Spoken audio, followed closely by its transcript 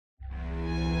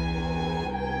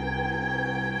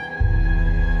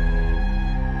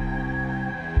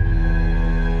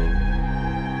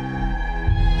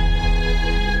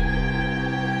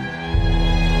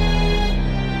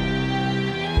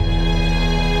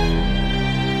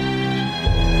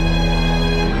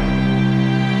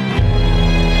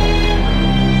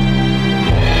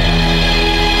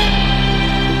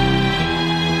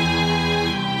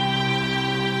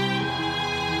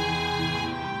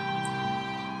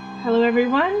Hello,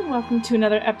 everyone. Welcome to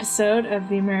another episode of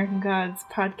the American Gods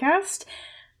podcast.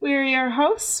 We're your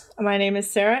hosts. My name is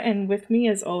Sarah, and with me,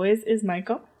 as always, is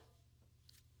Michael.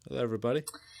 Hello, everybody.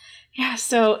 Yeah,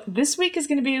 so this week is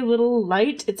going to be a little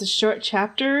light. It's a short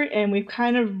chapter, and we've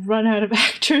kind of run out of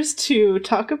actors to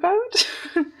talk about.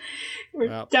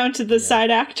 We're down to the side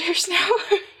actors now.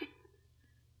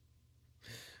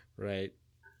 Right.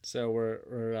 So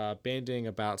we're bandying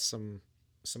about some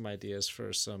ideas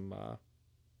for some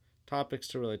topics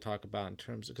to really talk about in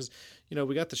terms of, because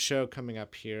we got the show coming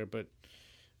up here, but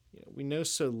we know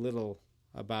so little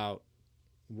about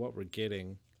what we're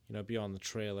getting, beyond the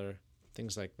trailer,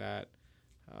 things like that,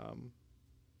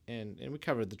 and we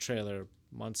covered the trailer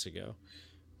months ago,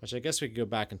 which I guess we could go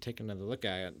back and take another look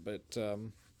at it, but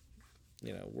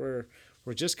we're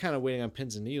just kind of waiting on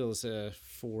pins and needles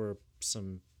for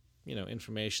some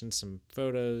information, some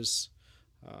photos,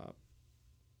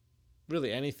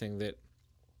 really anything that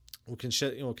can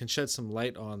shed some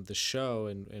light on the show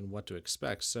and what to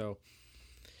expect. So,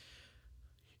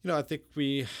 I think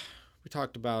we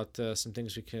talked about some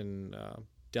things we can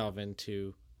delve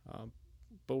into,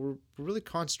 but we're really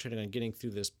concentrating on getting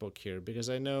through this book here, because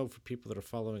I know for people that are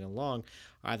following along,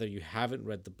 either you haven't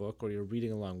read the book or you're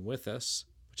reading along with us,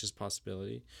 which is a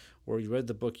possibility, or you read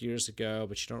the book years ago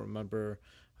but you don't remember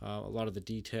a lot of the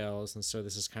details, and so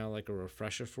this is kind of like a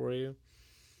refresher for you.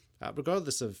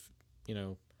 Regardless of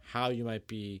how you might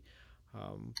be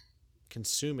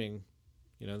consuming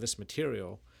this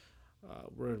material,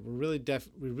 we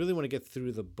really want to get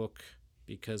through the book,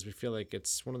 because we feel like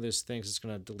it's one of those things that's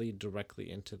going to lead directly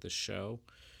into the show,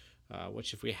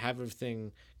 which if we have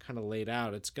everything kind of laid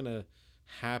out, it's going to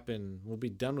happen. We'll be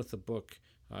done with the book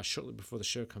shortly before the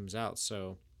show comes out,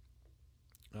 so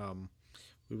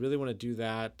we really want to do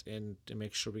that and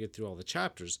make sure we get through all the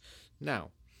chapters.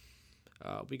 Now,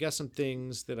 we got some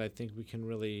things that I think we can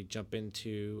really jump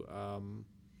into.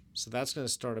 So that's going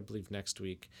to start, I believe, next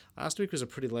week. Last week was a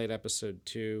pretty late episode,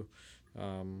 too.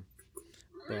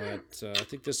 But I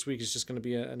think this week is just going to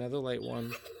be another late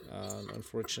one,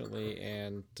 unfortunately.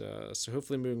 And so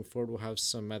hopefully moving forward, we'll have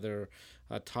some other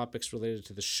topics related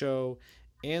to the show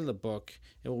and the book.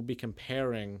 And we'll be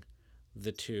comparing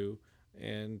the two.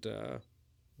 And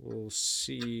we'll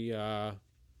see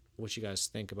what you guys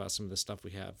think about some of the stuff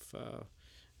we have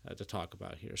to talk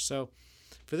about here. So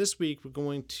for this week, we're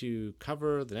going to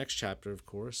cover the next chapter, of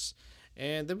course,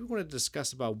 and then we're going to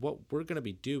discuss about what we're going to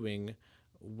be doing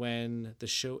when the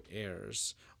show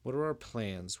airs. What are our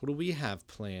plans? What do we have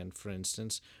planned, for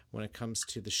instance, when it comes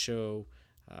to the show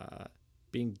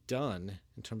being done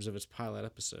in terms of its pilot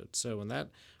episode? So when that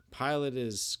pilot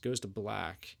goes to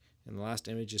black and the last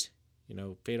images,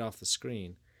 fade off the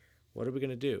screen, what are we going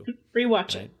to do?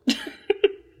 Rewatch right? it.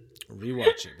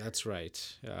 Rewatch it. That's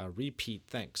right. Repeat.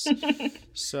 Thanks.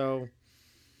 So,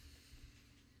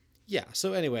 yeah.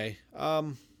 So anyway,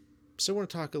 so I want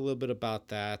to talk a little bit about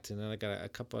that, and then I got a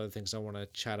couple other things I want to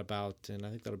chat about, and I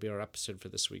think that'll be our episode for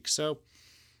this week. So,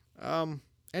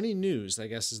 any news, I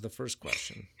guess, is the first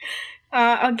question.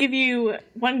 I'll give you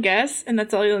one guess, and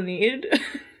that's all you'll need.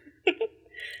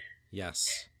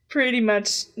 Yes. Pretty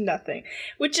much nothing,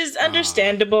 which is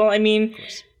understandable. I mean,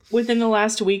 within the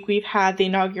last week, we've had the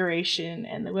inauguration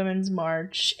and the Women's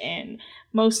March, and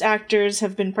most actors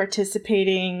have been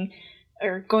participating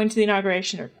or going to the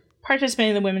inauguration or participating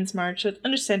in the Women's March. So it's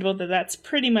understandable that that's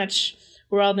pretty much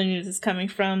where all the news is coming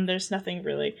from. There's nothing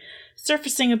really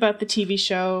surfacing about the TV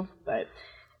show, but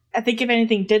I think if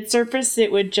anything did surface,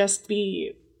 it would just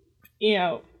be,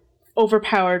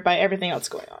 overpowered by everything else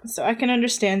going on. So I can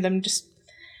understand them just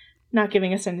not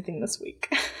giving us anything this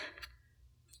week.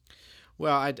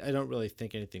 Well, I don't really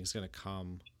think anything's going to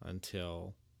come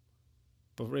until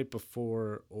right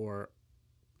before or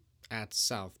at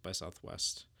South by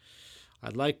Southwest.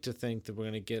 I'd like to think that we're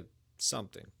going to get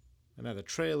something, another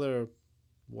trailer,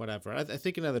 whatever. I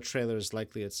think another trailer is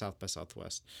likely at South by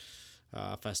Southwest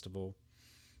Festival,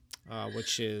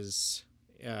 which is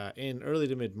in early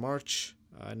to mid-March.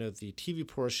 I know the TV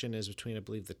portion is between, I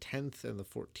believe, the 10th and the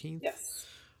 14th. Yes.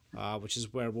 Which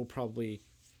is where we'll probably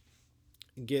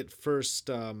get first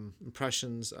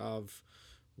impressions of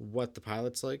what the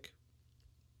pilot's like.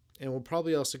 And we'll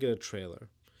probably also get a trailer.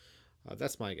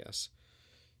 That's my guess.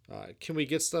 Can we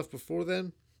get stuff before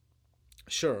then?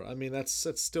 Sure. I mean, that's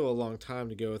still a long time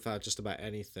to go without just about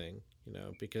anything,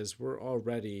 because we're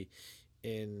already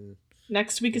in...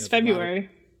 Next week is February.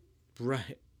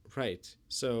 Right.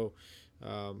 So,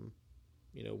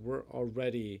 we're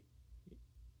already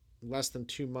less than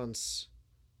 2 months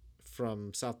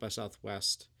from South by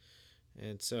Southwest,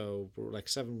 and so we're like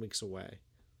 7 weeks away,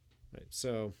 right?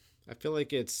 So I feel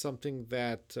like it's something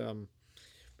that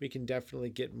we can definitely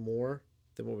get more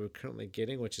than what we're currently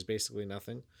getting, which is basically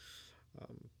nothing.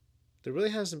 There really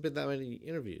hasn't been that many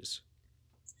interviews.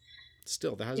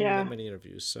 Still, there hasn't been that many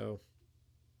interviews, so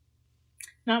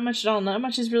not much at all. Not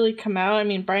much has really come out. I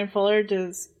mean, Brian Fuller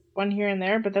does one here and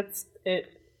there, but that's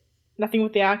it. Nothing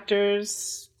with the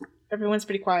actors. Everyone's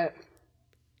pretty quiet.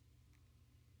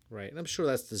 Right, and I'm sure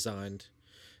that's designed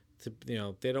to,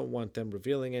 they don't want them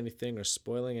revealing anything or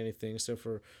spoiling anything. So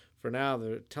for now,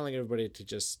 they're telling everybody to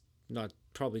just not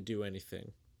probably do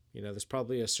anything. There's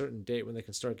probably a certain date when they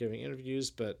can start giving interviews,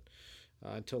 but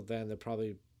until then, they're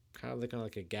probably kind of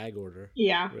like a gag order.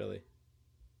 Yeah. Really.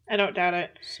 I don't doubt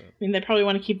it. So. I mean, they probably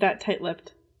want to keep that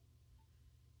tight-lipped.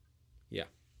 Yeah.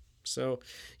 So,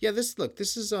 yeah, this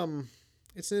is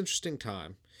it's an interesting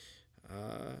time.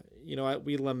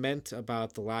 We lament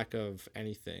about the lack of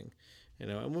anything, and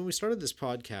when we started this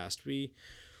podcast, we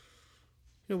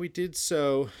did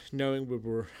so knowing we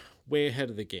were way ahead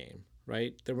of the game,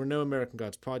 right? There were no American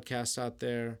Gods podcasts out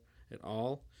there at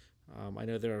all. I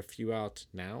know there are a few out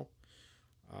now.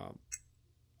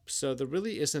 So there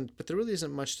really isn't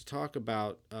much to talk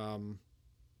about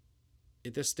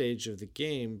at this stage of the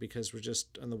game, because we're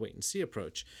just on the wait and see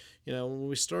approach. When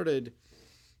we started,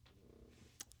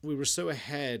 we were so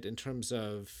ahead in terms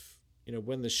of,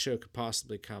 when the show could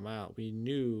possibly come out. We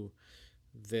knew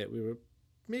that we were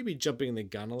maybe jumping the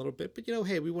gun a little bit, but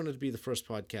hey, we wanted to be the first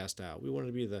podcast out. We wanted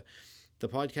to be the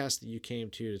podcast that you came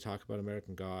to talk about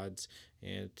American Gods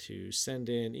and to send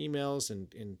in emails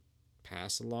and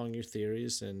pass along your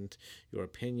theories and your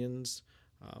opinions.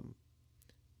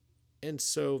 And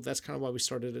so that's kind of why we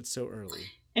started it so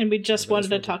early. And we just wanted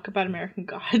to talk about American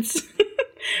Gods.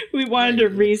 We wanted a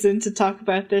reason to talk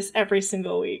about this every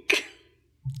single week.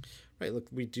 Right. Look,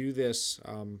 we do this.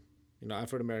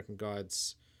 I've read American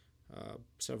Gods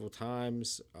several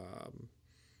times.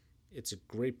 It's a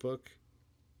great book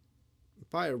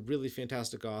by a really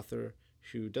fantastic author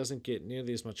who doesn't get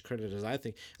nearly as much credit as I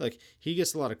think. Like, he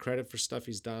gets a lot of credit for stuff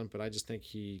he's done, but I just think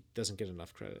he doesn't get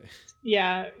enough credit.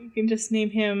 Yeah, you can just name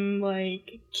him,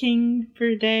 like, King for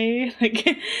a day.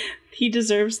 Like, he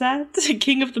deserves that.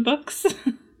 King of the books.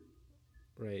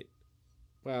 Right.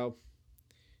 Well,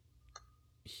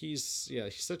 he's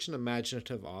such an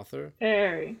imaginative author.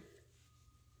 Very.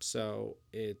 So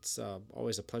it's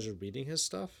always a pleasure reading his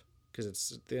stuff, because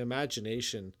it's the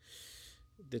imagination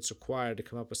that's required to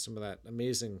come up with some of that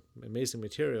amazing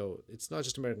material. It's not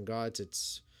just American Gods,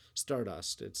 it's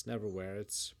Stardust, it's Neverwhere,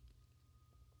 it's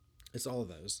all of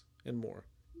those and more.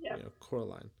 Yeah.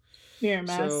 Coraline. Mirror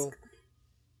Mask. So,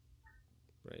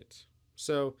 right.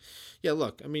 So, yeah,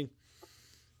 look, I mean,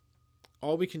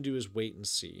 all we can do is wait and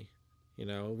see.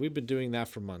 We've been doing that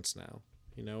for months now.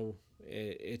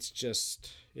 It's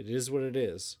just, it is what it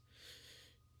is.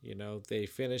 They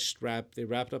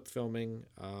wrapped up filming,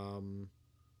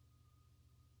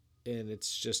 and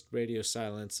it's just radio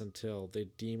silence until they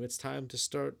deem it's time to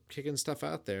start kicking stuff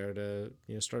out there, to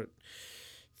start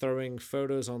throwing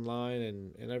photos online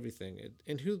and everything.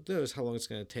 And who knows how long it's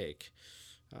going to take.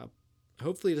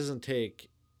 Hopefully it doesn't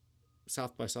take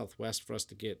South by Southwest for us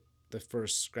to get the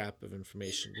first scrap of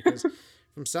information, because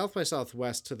from South by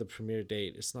Southwest to the premiere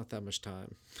date, it's not that much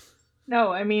time.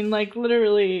 No, I mean, like,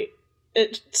 literally,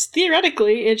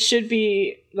 theoretically, it should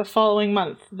be the following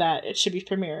month that it should be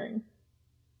premiering.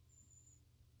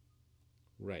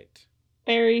 Right.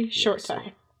 Very short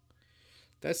time.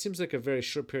 That seems like a very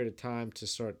short period of time to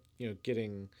start,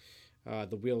 getting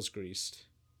the wheels greased,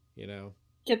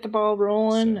 Get the ball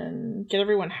rolling and get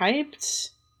everyone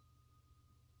hyped.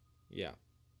 Yeah.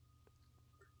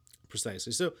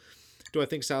 Precisely. So, do I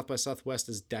think South by Southwest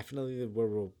is definitely where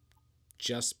we'll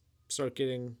just start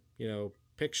getting,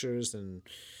 pictures and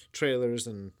trailers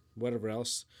and whatever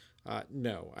else?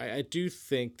 No. I do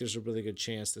think there's a really good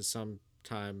chance that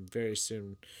sometime very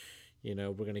soon,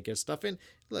 we're going to get stuff in.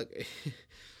 Look,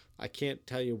 I can't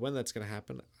tell you when that's going to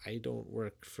happen. I don't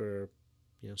work for,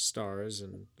 Stars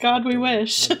and... God, we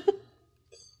wish.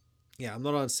 Yeah, I'm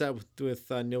not on set with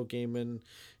Neil Gaiman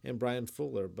and Brian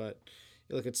Fuller, but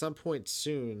look, at some point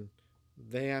soon,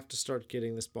 they have to start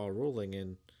getting this ball rolling,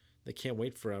 and they can't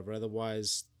wait forever.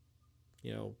 Otherwise,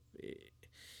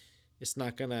 it's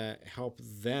not going to help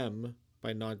them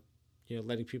by not,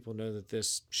 letting people know that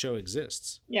this show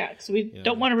exists. Yeah, because we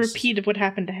don't want a repeat of what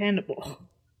happened to Hannibal.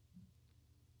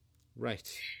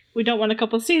 Right. We don't want a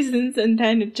couple seasons and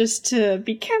then it just to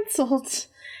be canceled.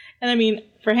 And I mean,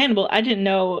 for Hannibal, I didn't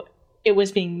know it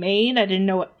was being made. I didn't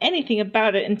know anything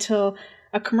about it until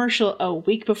a commercial a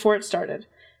week before it started.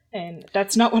 And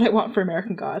that's not what I want for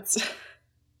American Gods.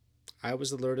 I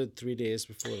was alerted 3 days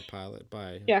before the pilot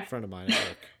by a friend of mine at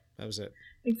work. That was it.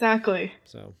 Exactly.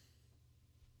 So,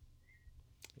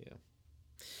 Yeah.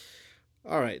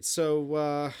 All right,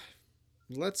 so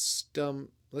let's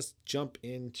jump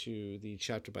into the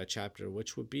chapter by chapter,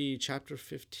 which would be chapter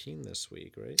 15 this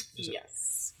week, right?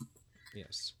 Yes.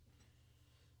 Yes.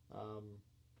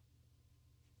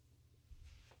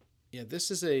 Yeah,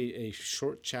 this is a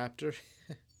short chapter.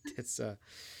 It's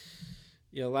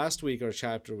last week our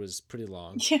chapter was pretty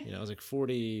long. Yeah. It was like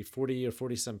 40 or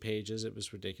 40 some pages. It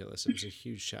was ridiculous. It was a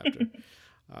huge chapter.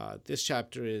 This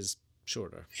chapter is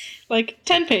shorter. Like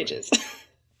 10 pages.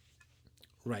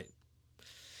 Right.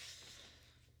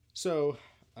 So,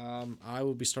 I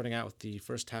will be starting out with the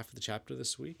first half of the chapter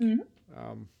this week.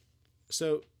 Mm-hmm.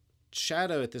 So,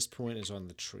 Shadow at this point is on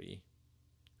the tree,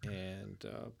 and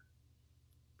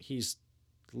he's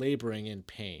laboring in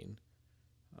pain.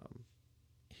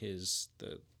 His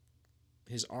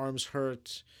arms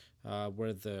hurt,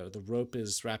 where the rope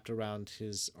is wrapped around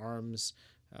his arms.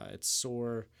 It's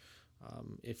sore.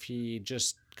 If he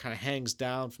just kind of hangs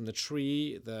down from the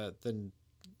tree, the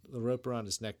rope around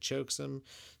his neck chokes him,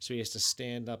 so he has to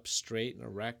stand up straight and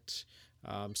erect.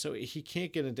 So he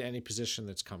can't get into any position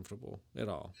that's comfortable at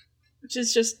all. Which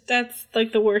is that's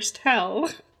like the worst hell.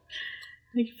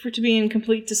 Like for to be in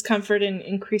complete discomfort and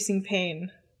increasing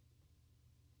pain.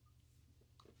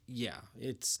 Yeah,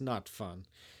 it's not fun.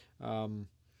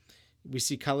 We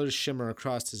see colors shimmer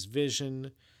across his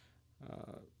vision.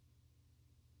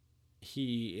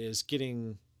 He is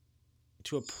getting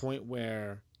to a point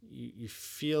where you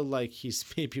feel like he's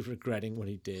maybe regretting what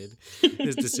he did,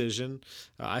 his decision.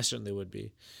 I certainly would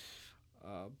be.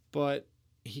 But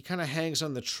he kind of hangs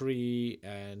on the tree,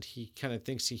 and he kind of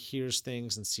thinks he hears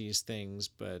things and sees things,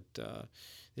 but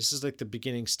this is like the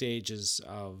beginning stages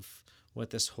of what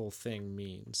this whole thing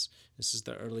means. This is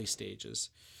the early stages.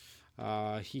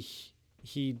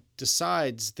 He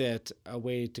decides that a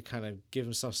way to kind of give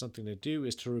himself something to do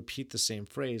is to repeat the same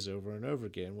phrase over and over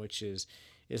again, which is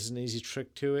an easy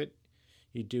trick to it.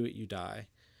 You do it, you die.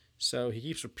 So he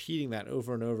keeps repeating that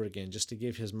over and over again just to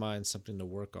give his mind something to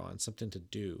work on, something to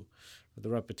do, the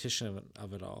repetition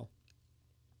of it all.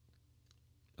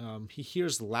 He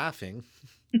hears laughing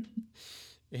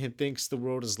and thinks the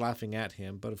world is laughing at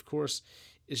him, but of course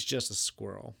it's just a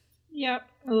squirrel. Yep,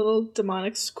 a little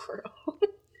demonic squirrel.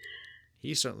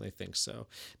 He certainly thinks so.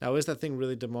 Now, is that thing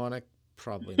really demonic?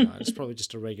 Probably not. It's probably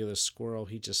just a regular squirrel.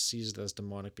 He just sees it as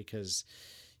demonic because,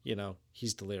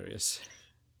 he's delirious.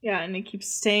 Yeah, and it keeps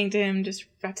saying to him just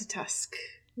Ratatusk,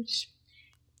 which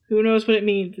who knows what it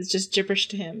means. It's just gibberish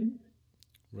to him.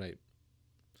 Right.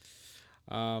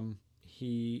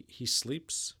 He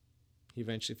sleeps. He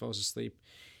eventually falls asleep.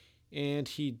 And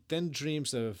he then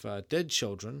dreams of dead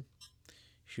children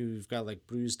who've got like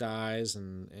bruised eyes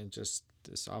and just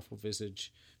this awful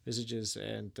visages,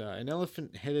 and an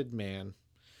elephant-headed man.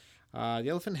 The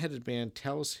elephant-headed man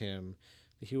tells him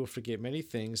that he will forget many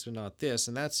things, but not this,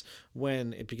 and that's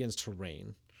when it begins to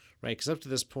rain, right? Because up to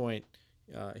this point,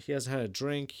 he hasn't had a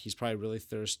drink. He's probably really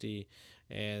thirsty,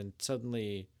 and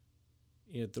suddenly,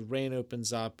 the rain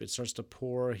opens up. It starts to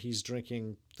pour. He's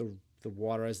drinking the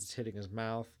water as it's hitting his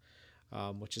mouth,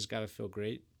 which has got to feel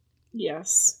great.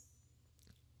 Yes.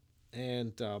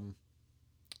 And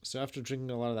so after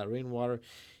drinking a lot of that rainwater,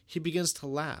 he begins to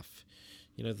laugh.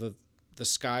 The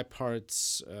sky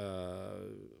parts,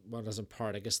 well, it doesn't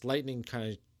part. I guess lightning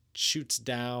kind of shoots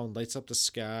down, lights up the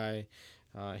sky.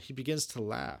 He begins to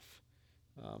laugh.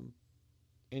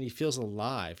 And he feels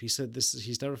alive. He said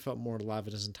he's never felt more alive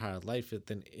in his entire life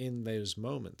than in those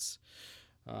moments,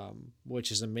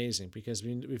 which is amazing because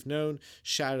we've known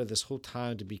Shadow this whole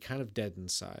time to be kind of dead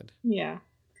inside. Yeah,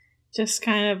 just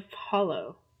kind of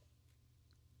hollow.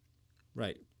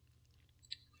 Right.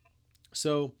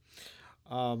 So,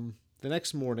 the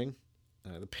next morning,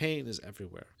 the pain is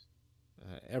everywhere.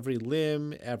 Every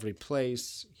limb, every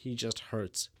place, he just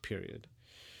hurts, period.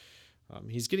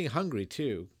 He's getting hungry,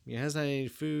 too. He hasn't had any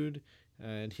food,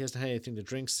 and he hasn't had anything to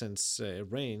drink since it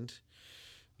rained.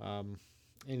 And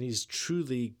he's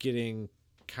truly getting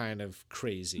kind of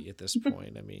crazy at this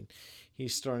point. I mean,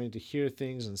 he's starting to hear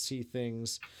things and see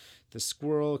things. The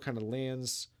squirrel kind of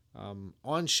lands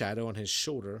on Shadow on his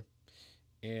shoulder,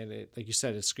 and it, like you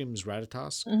said, it screams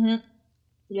Ratatosk. Mm-hmm.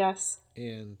 Yes.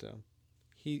 And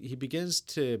he begins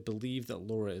to believe that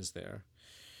Laura is there,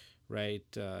 right?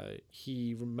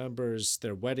 He remembers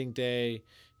their wedding day,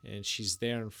 and she's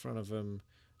there in front of him.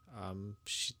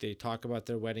 They talk about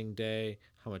their wedding day,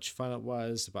 how much fun it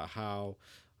was, about how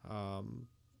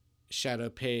Shadow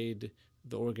paid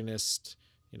the organist,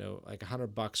 like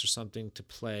 $100 or something to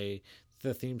play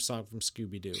the theme song from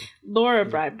Scooby-Doo. Laura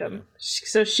bribed him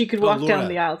so she could walk down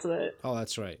the aisle to it. Oh,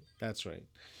 that's right. I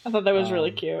thought that was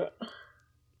really cute.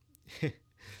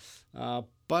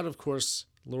 But of course,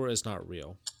 Laura is not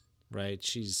real, right?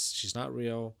 She's not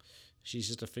real. She's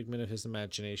just a figment of his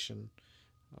imagination.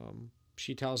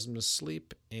 She tells him to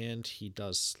sleep, and he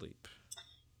does sleep.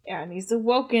 Yeah, and he's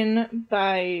awoken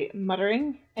by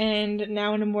muttering, and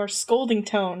now in a more scolding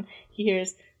tone, he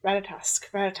hears Ratatosk,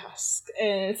 Ratatosk,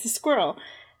 and it's a squirrel.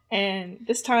 And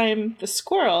this time, the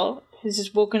squirrel has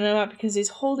just woken him up because he's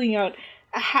holding out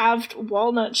a halved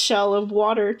walnut shell of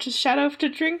water to Shadow to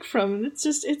drink from.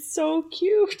 It's so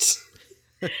cute.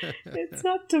 It's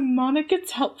not demonic,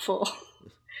 it's helpful.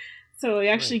 So he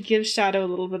actually gives Shadow a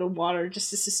little bit of water just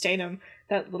to sustain him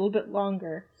that little bit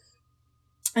longer.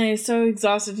 And he's so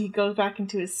exhausted he goes back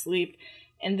into his sleep.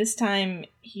 And this time,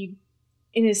 in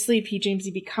his sleep, he dreams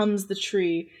he becomes the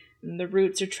tree. And the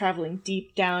roots are traveling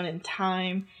deep down in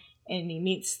time. And he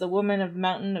meets the woman of the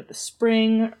mountain of the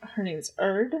spring. Her name is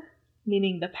Erd,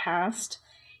 meaning the past.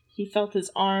 He felt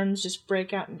his arms just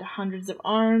break out into hundreds of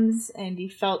arms. And he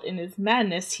felt in his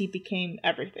madness he became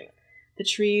everything. The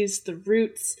trees, the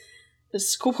roots, the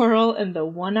squirrel, and the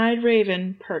one-eyed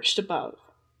raven perched above.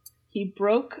 He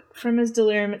broke from his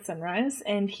delirium at sunrise,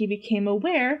 and he became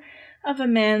aware of a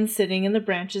man sitting in the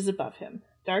branches above him,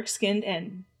 dark-skinned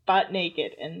and butt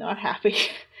naked and not happy.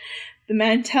 The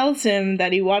man tells him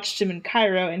that he watched him in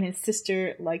Cairo and his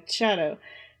sister liked Shadow.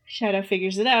 Shadow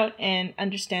figures it out and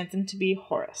understands him to be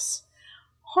Horus.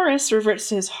 Horus reverts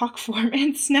to his hawk form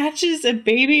and snatches a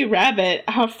baby rabbit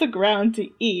off the ground to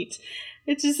eat.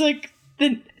 It's just like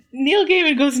Neil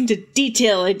Gaiman goes into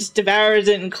detail. He just devours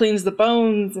it and cleans the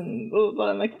bones and blah, blah, blah.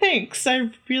 I'm like, thanks. I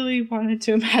really wanted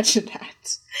to imagine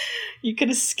that. You could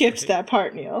have skipped that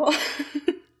part, Neil.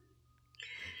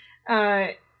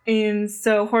 And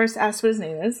so Horus asks what his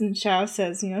name is, and Shadow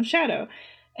says, Shadow.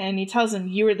 And he tells him,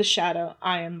 you are the shadow,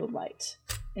 I am the light.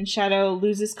 And Shadow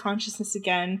loses consciousness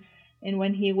again, and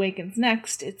when he awakens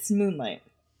next, it's moonlight.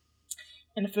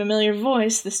 And a familiar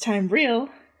voice, this time real,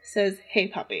 says, hey,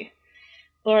 puppy.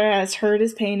 Laura has heard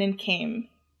his pain and came.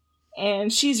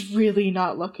 And she's really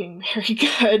not looking very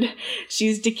good.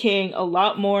 She's decaying a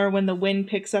lot more when the wind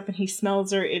picks up and he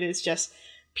smells her. It is just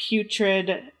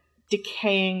putrid,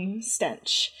 decaying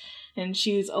stench. And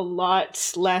she's a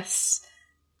lot less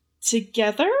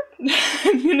together,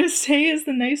 I'm going to say is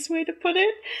the nice way to put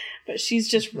it. But she's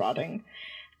just rotting.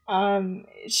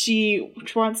 She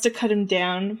wants to cut him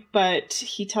down, but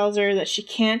he tells her that she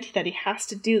can't, that he has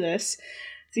to do this.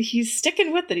 So he's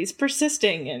sticking with it. He's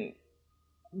persisting and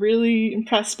really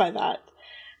impressed by that.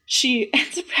 She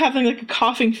ends up having like a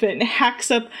coughing fit and hacks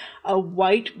up a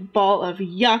white ball of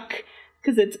yuck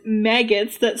because it's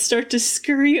maggots that start to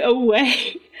scurry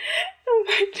away. I'm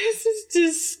like, this is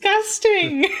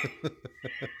disgusting.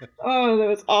 Oh, that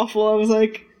was awful. I was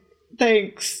like,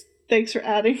 thanks. Thanks for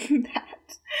adding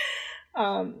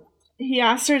that. He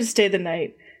asks her to stay the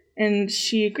night, and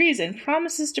she agrees and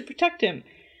promises to protect him.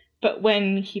 But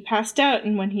when he passed out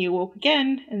and when he awoke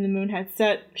again and the moon had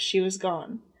set, she was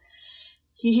gone.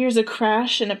 He hears a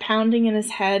crash and a pounding in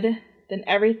his head, then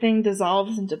everything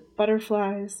dissolves into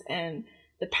butterflies, and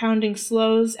the pounding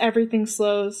slows, everything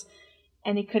slows,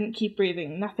 and he couldn't keep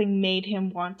breathing. Nothing made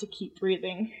him want to keep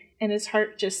breathing, and his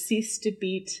heart just ceased to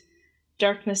beat.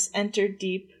 Darkness entered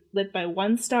deep, lit by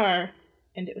one star,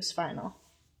 and it was final.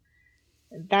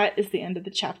 And that is the end of the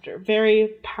chapter. Very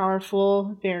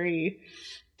powerful, very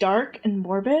dark and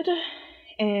morbid,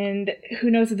 and who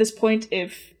knows at this point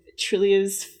if it truly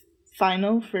is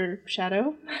final for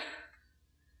Shadow.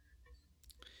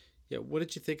 Yeah, what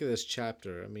did you think of this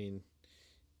chapter? I mean,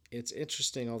 it's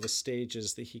interesting all the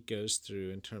stages that he goes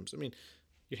through in terms,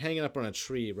 you're hanging up on a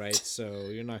tree, right? So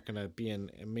you're not going to be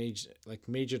in a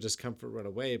major discomfort right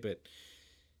away, but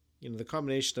the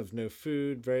combination of no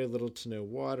food, very little to no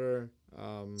water,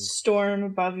 storm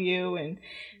above you, and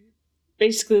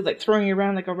basically like throwing you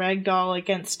around like a rag doll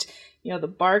against, the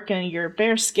bark, and you're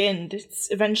bare skinned.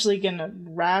 It's eventually gonna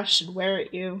rash and wear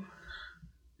at you.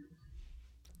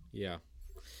 Yeah,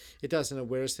 it does, and it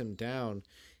wears him down.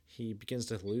 He begins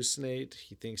to hallucinate.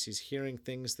 He thinks he's hearing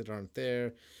things that aren't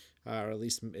there, or at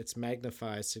least it's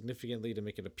magnified significantly to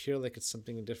make it appear like it's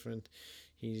something different.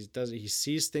 He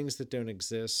sees things that don't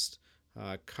exist,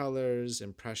 colors,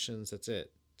 impressions. That's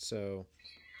it. So.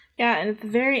 Yeah, and at the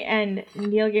very end,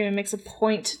 Neil Gaiman makes a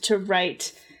point to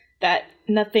write that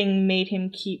nothing made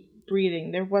him keep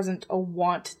breathing. There wasn't a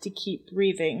want to keep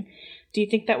breathing. Do you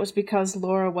think that was because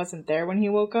Laura wasn't there when he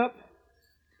woke up?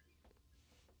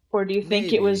 Or do you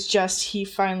think it was just he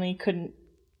finally couldn't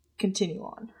continue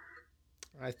on?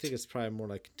 I think it's probably more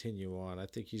like continue on. I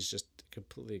think he's just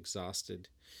completely exhausted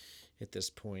at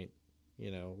this point.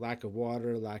 Lack of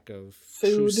water, lack of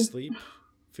true sleep,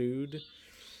 food.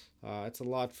 It's a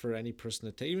lot for any person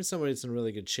to take, even somebody that's in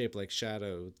really good shape like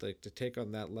Shadow, like to take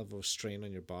on that level of strain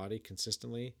on your body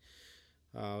consistently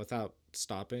without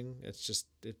stopping. It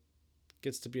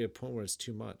gets to be a point where it's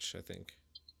too much, I think.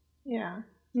 Yeah.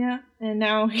 Yeah. And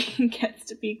now he gets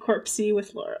to be corpsey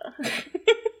with Laura.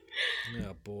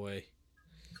 Oh, boy.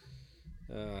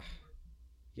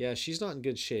 Yeah, she's not in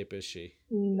good shape, is she?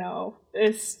 No.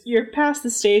 You're past the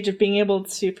stage of being able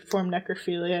to perform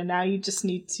necrophilia. Now you just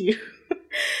need to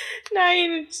now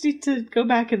you just need to go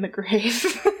back in the grave.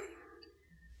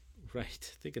 Right.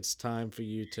 I think it's time for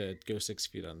you to go 6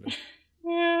 feet under.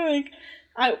 Yeah, like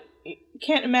I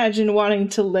can't imagine wanting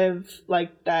to live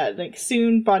like that. Like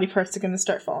soon body parts are gonna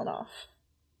start falling off.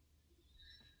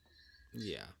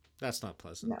 Yeah. That's not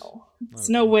pleasant. No. It's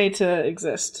no way to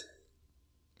exist.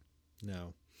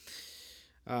 No.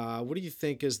 What do you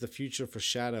think is the future for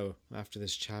Shadow after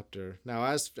this chapter? Now,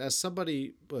 as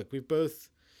somebody, look, we've both.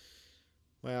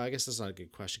 Well, I guess that's not a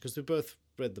good question because we both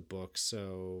read the book,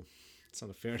 so it's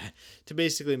not fair to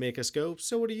basically make us go.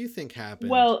 So, what do you think happened?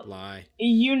 Well, lie.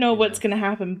 You know what's going to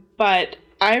happen, but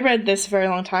I read this a very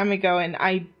long time ago, and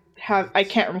I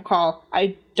can't recall.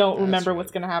 I don't remember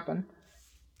what's going to happen.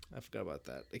 I forgot about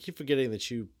that. I keep forgetting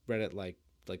that you read it like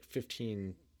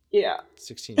 15,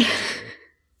 16 years ago.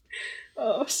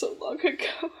 Oh, so long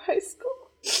ago, high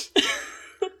school.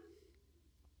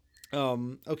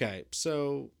 Okay,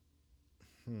 so,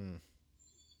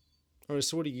 All right,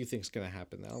 so what do you think is going to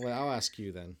happen? I'll ask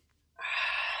you then.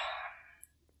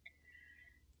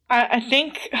 I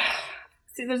think,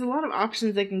 see, there's a lot of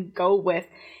options they can go with.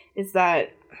 Is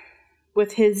that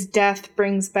with his death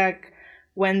brings back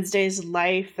Wednesday's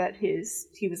life, that he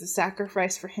was a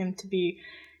sacrifice for him to be,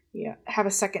 have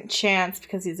a second chance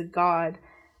because he's a god.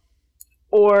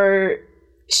 Or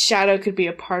Shadow could be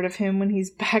a part of him when he's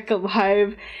back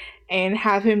alive and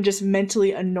have him just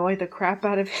mentally annoy the crap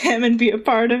out of him and be a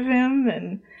part of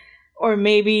him. Or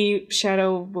maybe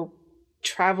Shadow will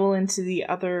travel into the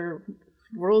other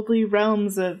worldly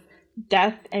realms of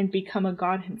death and become a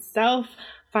god himself,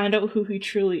 find out who he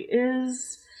truly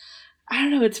is. I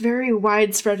don't know, it's very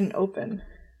widespread and open.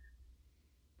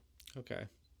 Okay.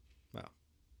 Well,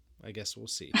 I guess we'll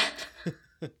see.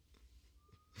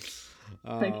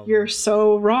 You're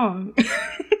so wrong.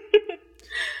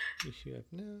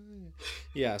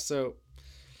 Yeah, so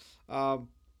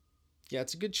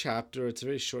it's a good chapter. It's a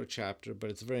very short chapter, but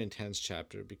it's a very intense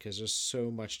chapter because there's so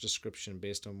much description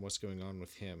based on what's going on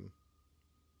with him.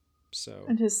 So,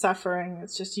 and his suffering.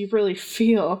 It's just, you really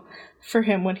feel for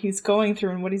him what he's going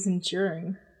through and what he's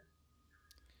enduring.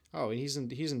 Oh, and he's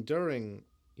enduring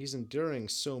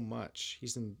so much.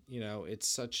 It's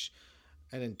such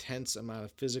an intense amount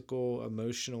of physical,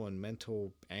 emotional, and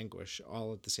mental anguish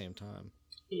all at the same time.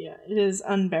 Yeah, it is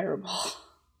unbearable.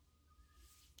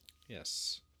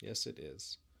 Yes, it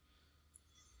is.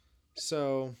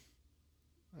 So,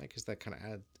 I guess that kind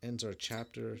of ends our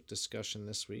chapter discussion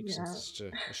this week, since it's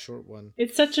just a short one.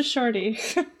 It's such a shorty.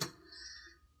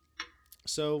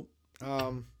 So,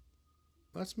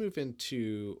 let's move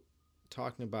into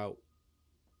talking about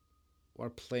our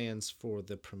plans for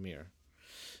the premiere.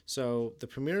 So the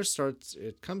premiere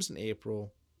comes in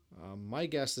April. My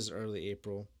guess is early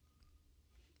April.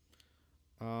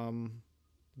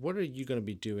 What are you going to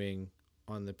be doing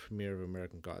on the premiere of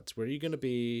American Gods? Where are you going to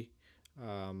be?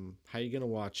 How are you going to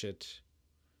watch it?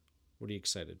 What are you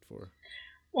excited for?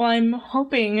 Well, I'm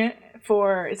hoping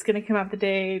it's going to come out the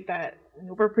day that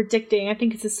we're predicting. I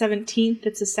think it's the 17th.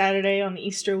 It's a Saturday on the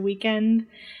Easter weekend.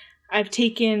 I've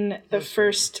taken the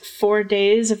first 4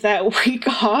 days of that week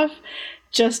off,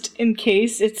 just in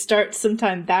case it starts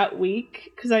sometime that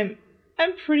week, because I'm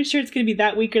pretty sure it's going to be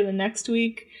that week or the next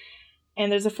week, and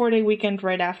there's a 4-day weekend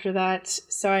right after that,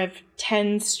 so I have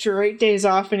 10 straight days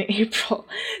off in April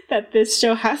that this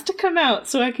show has to come out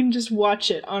so I can just watch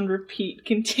it on repeat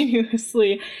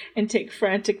continuously and take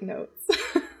frantic notes.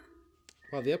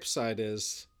 Well, the upside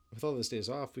is, with all those days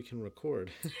off, we can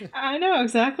record. I know,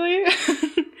 exactly.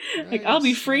 Nice, I'll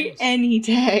be free any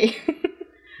day.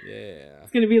 Yeah.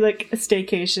 It's going to be like a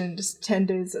staycation, just 10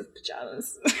 days of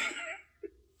pajamas.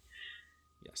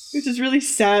 Yes. Which is really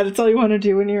sad. It's all you want to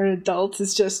do when you're an adult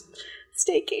is just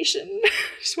staycation.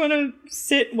 Just want to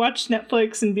sit, watch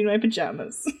Netflix, and be in my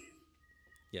pajamas.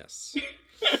 Yes.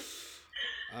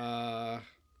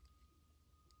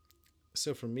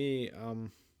 So for me,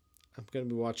 I'm going to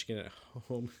be watching it at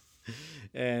home.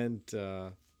 And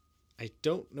I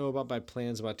don't know about my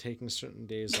plans about taking certain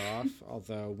days off,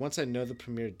 although once I know the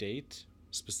premiere date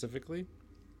specifically,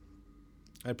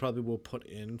 I probably will put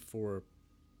in for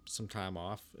some time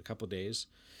off, a couple days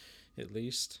at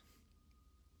least.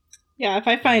 Yeah, if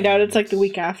I find out it's like the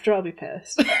week after, I'll be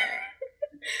pissed.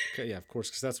 Okay, yeah, of course,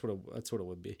 because that's what it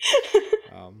would be.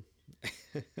 Um,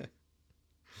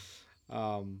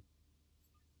 um,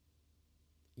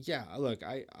 yeah, look,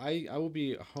 I will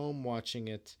be home watching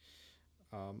it,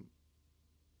 um,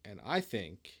 and I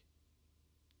think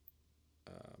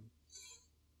um,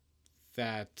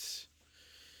 that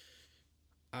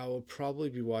I will probably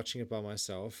be watching it by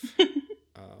myself,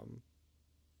 um,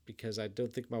 because I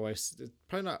don't think my wife's it's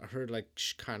probably not her like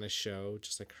kind of show,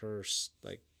 just like her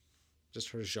like just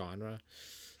her genre.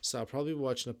 So I'll probably be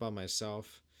watching it by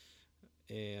myself,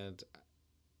 and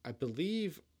I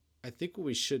believe I think what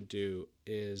we should do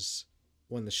is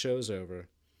when the show's over,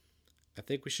 I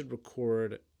think we should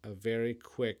record a very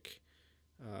quick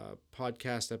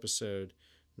podcast episode.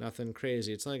 Nothing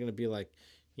crazy. It's not going to be like,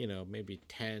 maybe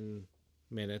 10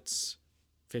 minutes,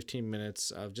 15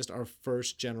 minutes of just our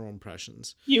first general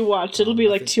impressions. You watch, it'll be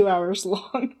like 2 hours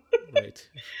long. Right.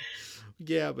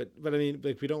 Yeah, but I mean,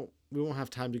 like we won't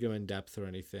have time to go in depth or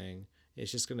anything.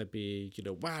 It's just gonna be,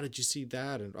 wow, did you see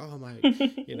that? And oh my,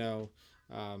 you know,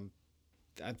 um,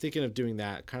 I'm thinking of doing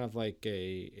that kind of like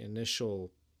a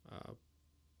initial uh,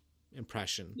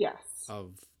 impression Yes.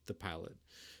 of the pilot.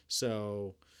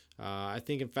 So I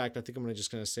think, in fact, I think I'm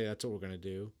just gonna say that's what we're gonna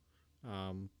do.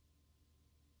 Um,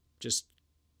 just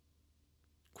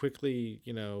quickly,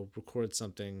 record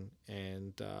something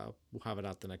and we'll have it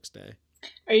out the next day.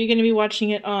 Are you going to be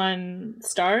watching it on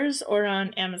Stars or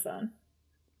on Amazon?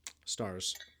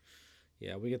 Stars.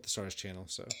 Yeah, we get the Stars channel,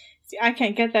 so. See, I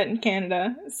can't get that in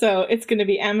Canada, so it's going to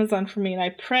be Amazon for me, and I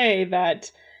pray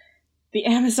that the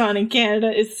Amazon in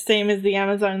Canada is the same as the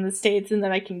Amazon in the States and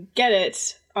that I can get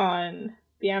it on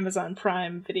the Amazon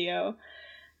Prime Video.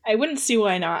 I wouldn't see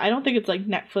why not. I don't think it's like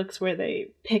Netflix where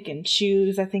they pick and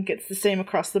choose. I think it's the same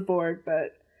across the board,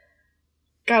 but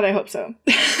God, I hope so.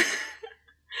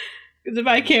 Because if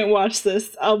I can't watch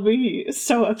this, I'll be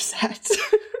so upset.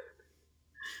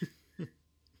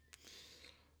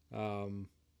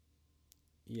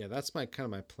 Yeah, that's my kind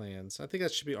of my plans. I think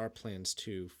that should be our plans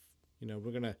too.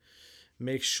 We're gonna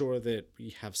make sure that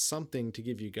we have something to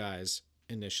give you guys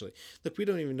initially. Look, we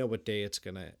don't even know what day it's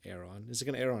gonna air on. Is it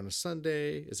gonna air on a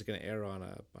Sunday? Is it gonna air on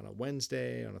a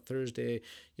Wednesday? On a Thursday?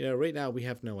 Right now we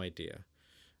have no idea.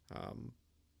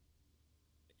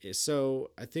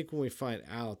 So I think when we find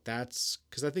out, that's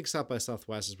because I think South by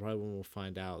Southwest is probably when we'll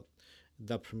find out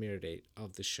the premiere date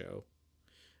of the show,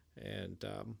 and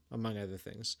among other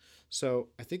things. So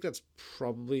I think that's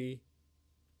probably,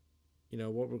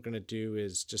 what we're gonna do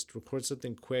is just record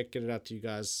something quick, get it out to you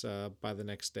guys by the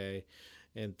next day,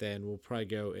 and then we'll probably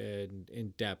go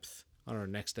in depth on our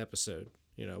next episode.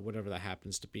 Whatever that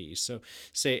happens to be. So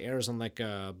say it airs on like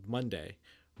a Monday,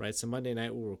 right? So Monday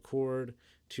night we'll record.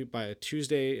 By a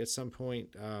Tuesday at some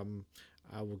point,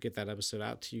 I will get that episode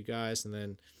out to you guys, and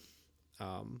then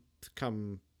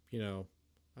come,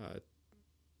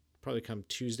 probably come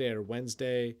Tuesday or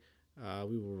Wednesday,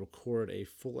 we will record a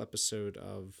full episode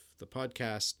of the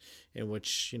podcast in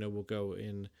which we'll go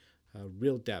in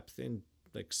real depth, in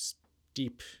like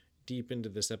deep into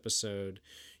this episode,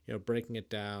 breaking it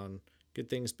down, good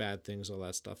things, bad things, all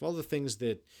that stuff, all the things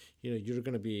that you're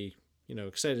going to be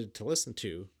excited to listen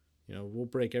to. We'll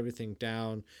break everything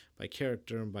down by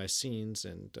character and by scenes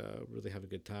and really have a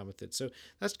good time with it. So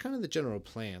that's kind of the general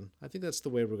plan. I think that's the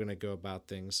way we're going to go about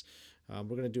things. We're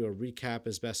going to do a recap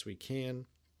as best we can.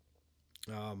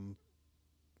 But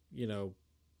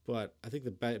I think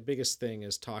the biggest thing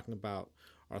is talking about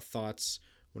our thoughts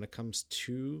when it comes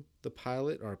to the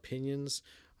pilot, our opinions,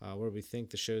 where we think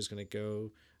the show is going to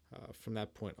go from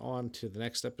that point on to the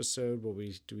next episode. What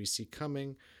do we see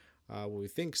coming? What we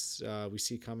think we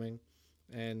see coming,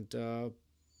 and so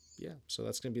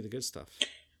that's going to be the good stuff.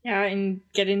 Yeah, and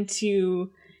get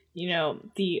into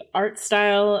the art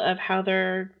style of how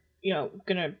they're going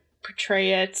to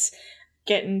portray it,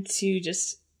 get into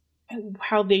just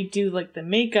how they do like the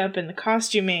makeup and the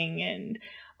costuming and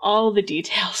all the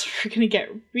details. We're going to get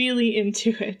really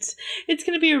into it. It's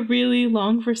going to be a really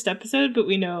long first episode, but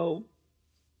we know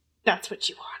that's what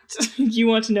you want. You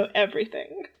want to know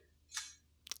everything.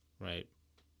 Right.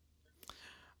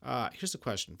 Here's a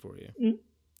question for you. Mm-hmm.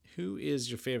 Who is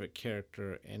your favorite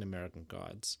character in American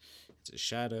Gods? Is it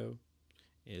Shadow?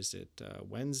 Is it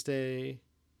Wednesday?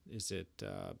 Is it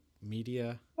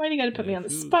Media? Why do you gotta put me on the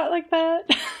spot like that?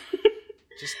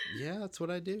 That's what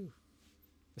I do.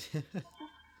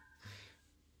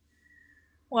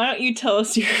 Why don't you tell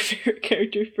us your favorite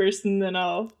character first, and then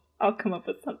I'll come up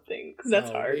with something, because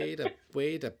that's hard.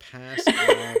 Way to pass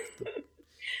off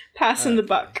passing the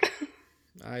buck.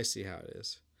 I see how it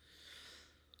is.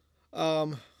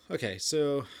 Okay,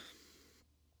 so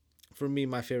for me,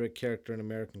 my favorite character in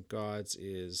American Gods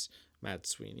is Mad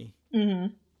Sweeney.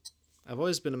 Mm-hmm. I've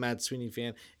always been a Mad Sweeney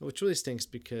fan, which really stinks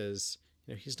because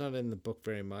he's not in the book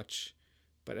very much,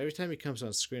 but every time he comes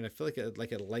on screen, I feel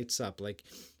like it lights up. Like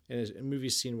in a movie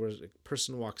scene where a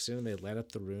person walks in and they light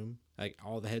up the room, like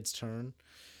all the heads turn.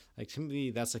 Like to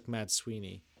me, that's like Mad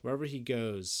Sweeney. Wherever he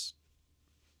goes,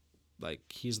 like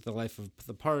he's the life of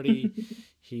the party.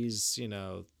 He's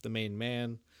the main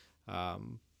man.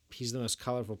 He's the most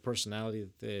colorful personality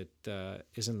that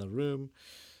is in the room.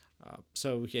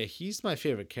 So yeah, he's my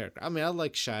favorite character. I mean, I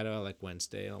like Shadow, I like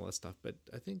Wednesday, and all that stuff, but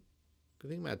I think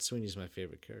Mad Sweeney's my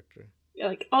favorite character. Yeah,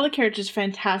 like all the characters are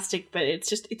fantastic, but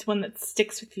it's one that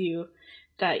sticks with you,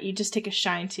 that you just take a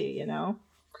shine to.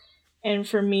 And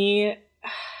for me,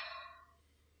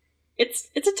 it's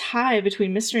a tie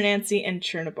between Mr. Nancy and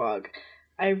Chernabog.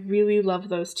 I really love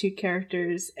those two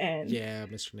characters, and yeah,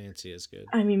 Mr. Nancy is good.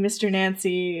 I mean, Mr.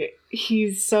 Nancy,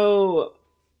 he's got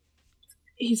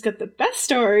the best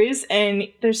stories, and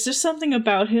there's just something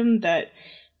about him that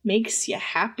makes you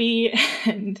happy,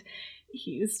 and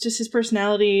his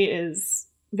personality is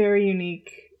very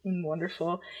unique and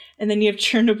wonderful. And then you have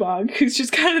Chernabog, who's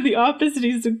just kind of the opposite.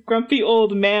 He's a grumpy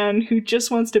old man who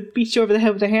just wants to beat you over the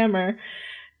head with a hammer.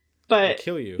 But I'll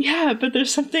kill you. Yeah, but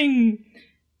there's something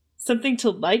to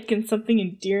like and something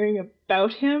endearing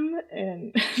about him,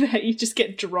 and that you just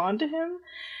get drawn to him.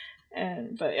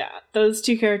 But yeah, those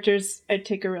two characters I'd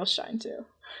take a real shine to.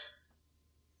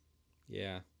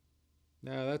 Yeah.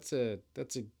 No, that's a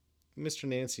Mr.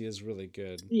 Nancy is really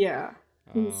good. Yeah.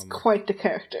 He's quite the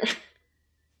character.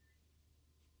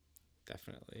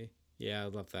 Definitely. Yeah, I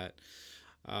love that.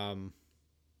 I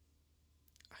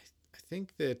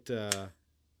think that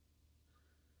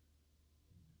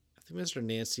Mr.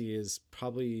 Nancy is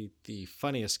probably the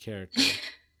funniest character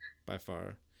by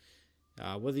far.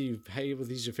 Whether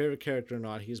he's your favorite character or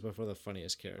not, he's by far the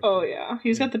funniest character. Oh yeah,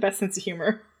 he's got the best sense of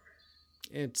humor.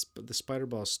 And the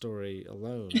Spider-Ball story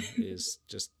alone is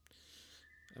just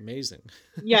amazing.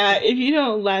 Yeah, if you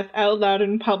don't laugh out loud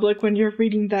in public when you're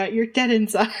reading that, you're dead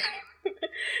inside.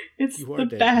 It's the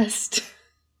best.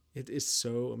 It is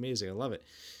so amazing. I love it.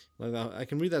 Like I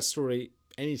can read that story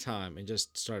anytime and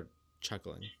just start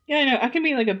chuckling. Yeah, I know. I can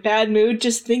be in like a bad mood,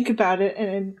 just think about it,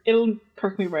 and it'll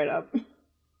perk me right up.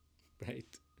 Right.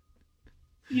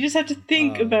 You just have to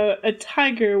think about a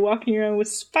tiger walking around with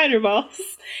spider balls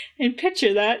and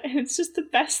picture that, and it's just the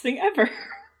best thing ever.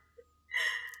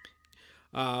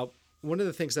 One of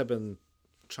the things I've been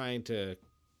trying to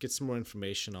get some more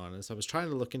information on is I was trying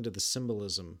to look into the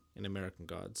symbolism in American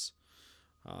Gods.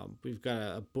 We've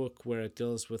got a book where it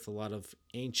deals with a lot of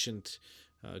ancient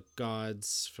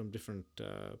gods from different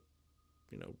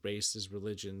races,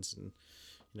 religions, and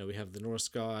we have the Norse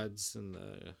gods and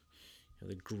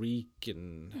the Greek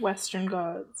and Western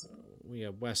gods. We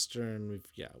have Western.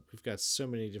 We've got so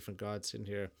many different gods in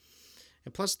here,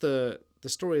 and plus the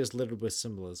story is littered with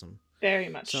symbolism. Very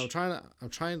much. So I'm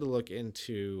trying to look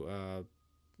into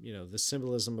the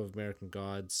symbolism of American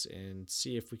gods and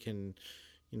see if we can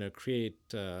create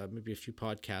maybe a few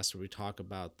podcasts where we talk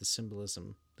about the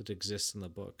symbolism that exists in the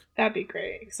book. That'd be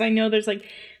great, because I know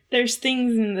there's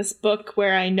things in this book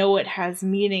where I know it has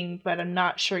meaning, but I'm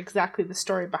not sure exactly the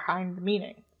story behind the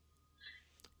meaning.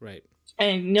 Right.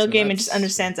 And Neil Gaiman just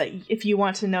understands that if you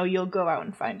want to know, you'll go out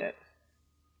and find it.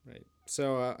 Right.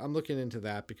 So I'm looking into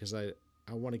that because I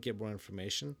want to get more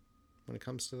information when it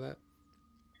comes to that.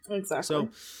 Exactly.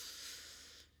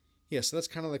 So that's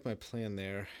kind of like my plan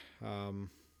there. I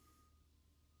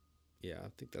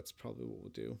think that's probably what we'll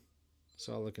do.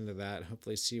 So I'll look into that,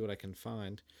 hopefully see what I can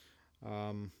find.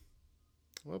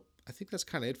 Well, I think that's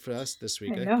kind of it for us this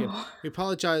week. Again, we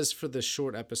apologize for the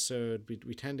short episode.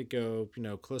 We tend to go,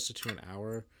 closer to an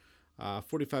hour.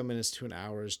 45 minutes to an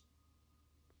hour is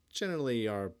generally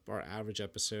our average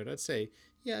episode. I'd say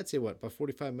what, about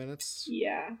 45 minutes?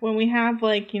 Yeah. When we have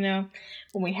when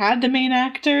we had the main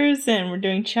actors and we're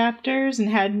doing chapters and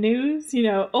had news,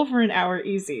 over an hour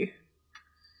easy.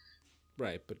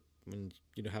 Right, but when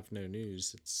you have no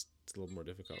news, it's a little more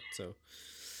difficult. So,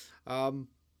 all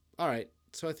right.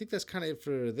 So I think that's kind of it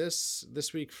for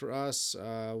this week for us.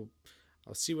 I'll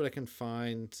see what I can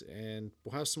find, and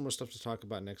we'll have some more stuff to talk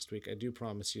about next week. I do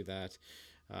promise you that.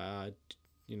 I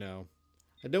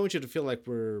don't want you to feel like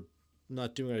we're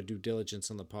not doing our due diligence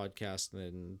on the podcast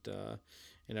and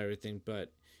everything,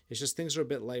 but it's just things are a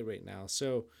bit light right now.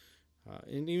 So,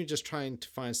 and even just trying to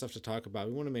find stuff to talk about,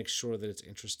 we want to make sure that it's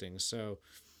interesting. So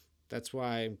that's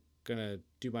why I'm gonna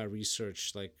do my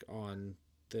research on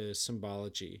the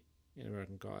symbology in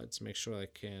American Gods, make sure I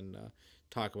can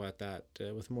talk about that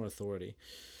with more authority.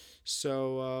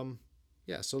 So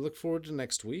so look forward to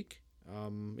next week.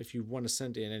 If you want to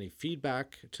send in any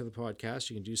feedback to the podcast,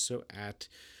 you can do so at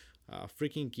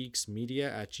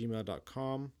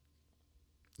freakinggeeksmedia@gmail.com.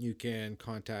 You can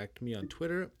contact me on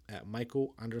Twitter at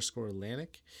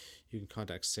Michael_Lanik. You can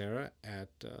contact Sarah at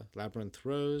Labyrinth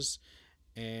Rose.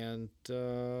 And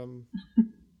I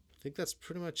think that's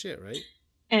pretty much it, right?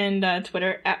 And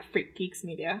Twitter at Freak Geeks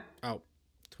Media. Oh,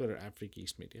 Twitter at Freak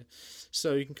Geeks Media.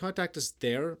 So you can contact us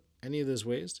there any of those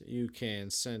ways. You can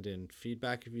send in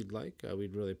feedback if you'd like.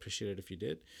 We'd really appreciate it if you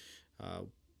did.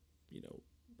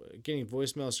 Getting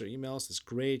voicemails or emails is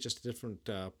great. Just a different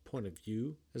point of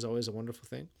view is always a wonderful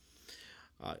thing.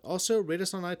 Also, rate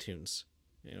us on iTunes.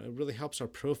 It really helps our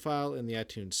profile in the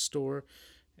iTunes store,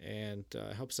 and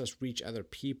helps us reach other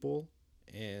people.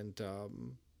 And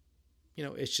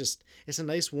it's a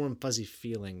nice, warm, fuzzy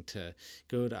feeling to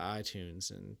go to iTunes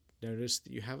and notice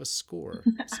that you have a score.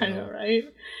 So, I know,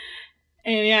 right?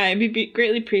 And yeah, it'd be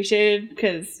greatly appreciated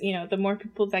because, the more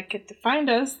people that get to find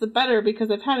us, the better,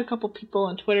 because I've had a couple people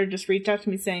on Twitter just reach out to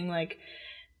me saying, like,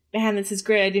 man, this is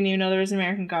great. I didn't even know there was an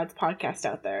American Gods podcast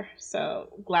out there. So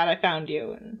glad I found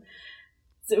you. And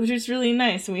so it was just really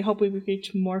nice. And we hope we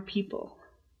reach more people.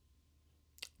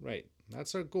 Right.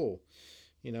 That's our goal.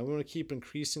 We want to keep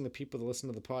increasing the people that listen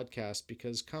to the podcast,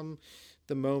 because come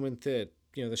the moment that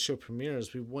the show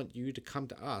premieres, we want you to come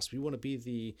to us. We want to be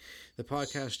the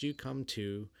podcast you come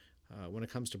to when it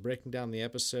comes to breaking down the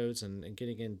episodes and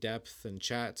getting in depth and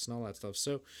chats and all that stuff.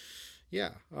 So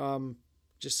yeah,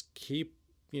 just keep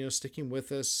sticking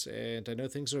with us. And I know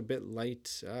things are a bit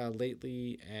light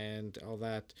lately and all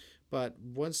that, but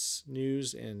once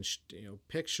news and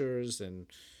pictures and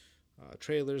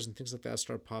trailers and things like that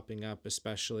start popping up,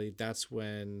 especially, that's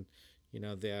when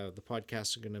the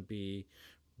podcasts are going to be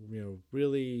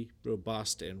really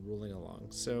robust and rolling along.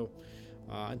 So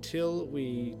until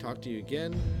we talk to you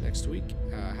again next week,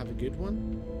 have a good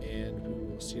one, and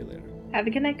we will see you later. Have a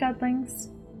good night, Godlings.